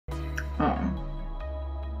Oh.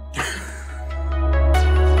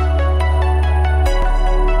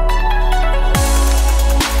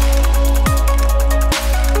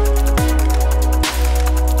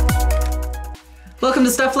 Welcome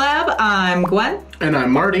to Stuff Lab. I'm Gwen. And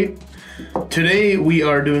I'm Marty. Today we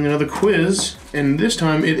are doing another quiz, and this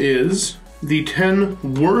time it is the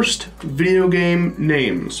 10 worst video game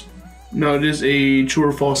names. Now it is a true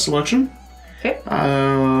or false selection. Okay.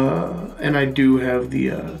 And I do have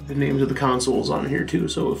the names of the consoles on here too,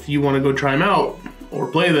 so if you want to go try them out,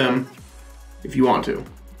 or play them, if you want to.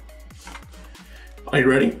 Are you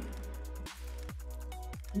ready?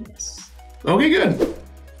 Yes. Okay, good.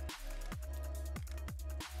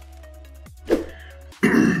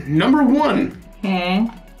 Number 1. Okay.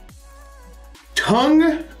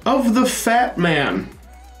 Tongue of the Fat Man.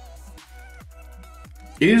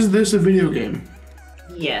 Is this a video game?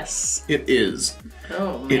 Yes. It is.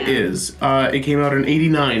 Oh, man. It is. It came out in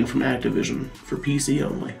 '89 from Activision for PC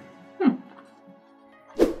only.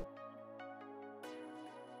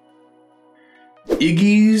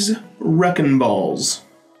 Iggy's Wreckin' Balls.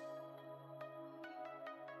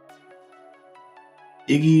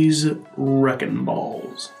 Iggy's Wreckin'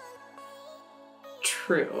 Balls.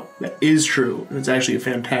 True. That is true. It's actually a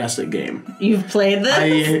fantastic game. You've played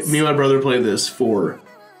this? Me and my brother played this for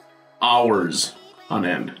hours on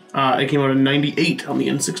end. It came out in '98 on the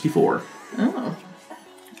N64. Oh.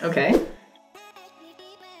 Okay.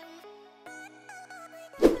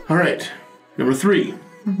 All right. Number 3.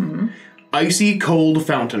 Icy Cold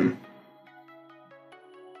Fountain.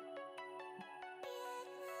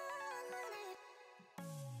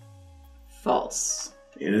 False.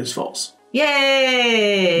 It is false.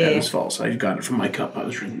 Yay! That is false. I got it from my cup I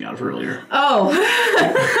was drinking out of earlier. Oh.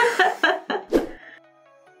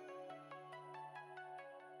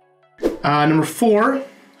 Number 4.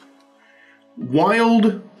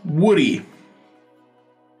 Wild Woody.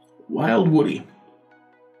 Wild Woody.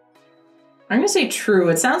 I'm going to say true.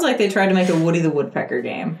 It sounds like they tried to make a Woody the Woodpecker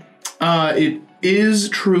game. It is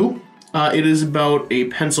true. It is about a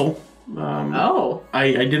pencil. Oh.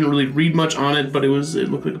 I didn't really read much on it, but it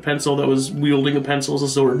looked like a pencil that was wielding a pencil as a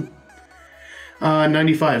sword.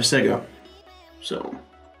 95 Sega. So.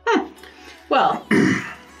 Well,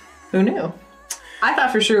 who knew? I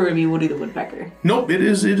thought for sure it would be Woody the Woodpecker. Nope, it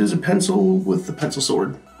is a pencil with a pencil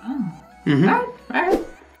sword. Oh. Mm-hmm. All right.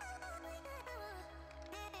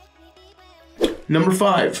 Number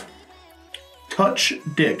 5. Touch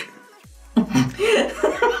Dick.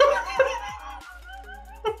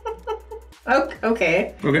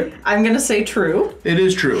 Okay. Okay. I'm going to say true. It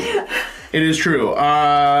is true. It is true.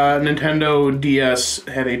 Nintendo DS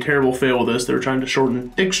had a terrible fail with this. They were trying to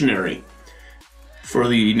shorten dictionary for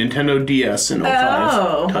the Nintendo DS in 05.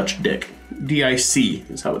 Oh. Touch Dick. D-I-C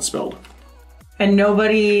is how it's spelled. And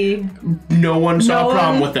nobody... No one saw a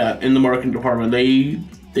problem with that in the marketing department. They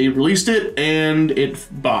released it and it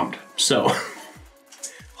bombed. So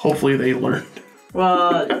hopefully they learned.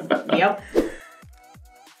 Well, yep.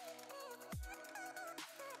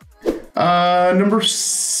 Number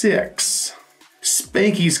 6.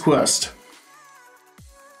 Spanky's Quest.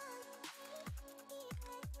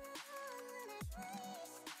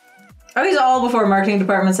 Are these all before marketing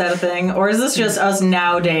departments had a thing? Or is this just us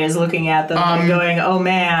nowadays looking at them and going, oh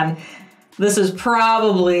man, this is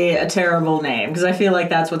probably a terrible name? Because I feel like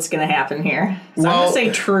that's what's going to happen here. So I'm going to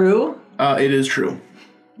say true. It is true.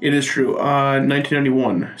 It is true.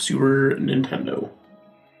 1991, Super Nintendo.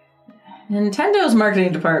 Nintendo's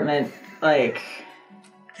marketing department, like...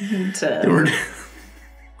 They need to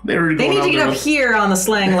get up here on the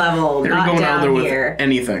slang level, not going down out there here. With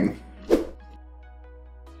anything.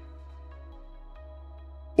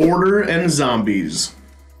 Order and Zombies.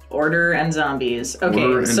 Order and Zombies. Okay,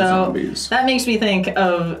 Order and so Zombies. that makes me think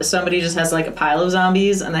of somebody just has like a pile of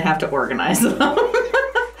zombies and they have to organize them.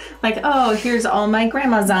 Like, oh, here's all my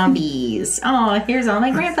grandma zombies. Oh, here's all my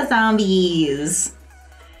grandpa zombies.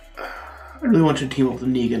 I really want you to team up with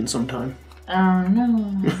Negan sometime. Oh,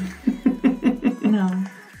 no. No.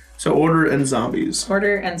 So Order and Zombies.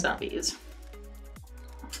 Order and Zombies.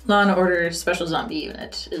 Law and Order Special Zombie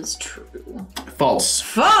Unit is true. False.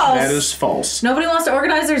 False! That is false. Nobody wants to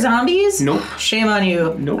organize their zombies? Nope. Shame on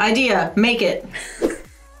you. Nope. Idea. Make it.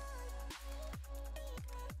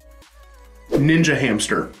 Ninja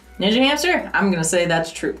Hamster. Ninja Hamster? I'm going to say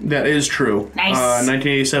that's true. That is true. Nice.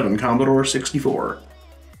 1987, Commodore 64.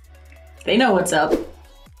 They know what's up.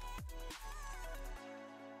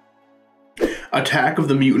 Attack of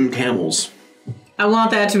the Mutant Camels. I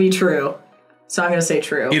want that to be true. So I'm going to say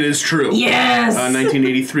true. It is true. Yes!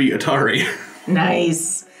 1983, Atari.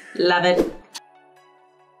 Nice. Love it.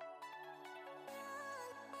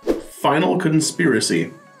 Final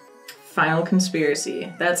Conspiracy. Final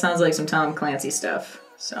Conspiracy. That sounds like some Tom Clancy stuff.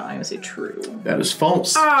 So I'm going to say true. That is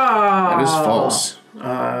false. Oh! That is false.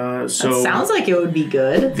 That sounds like it would be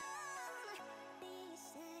good.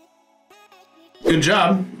 Good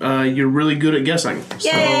job. You're really good at guessing.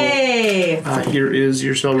 Yay! So, here is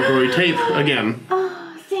your celebratory tape again.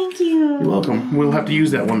 Oh, thank you. You're welcome. We'll have to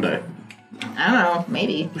use that one day. I don't know.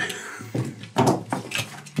 Maybe.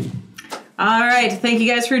 All right. Thank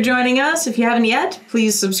you guys for joining us. If you haven't yet,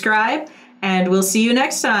 please subscribe, and we'll see you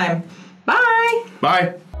next time. Bye.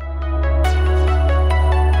 Bye.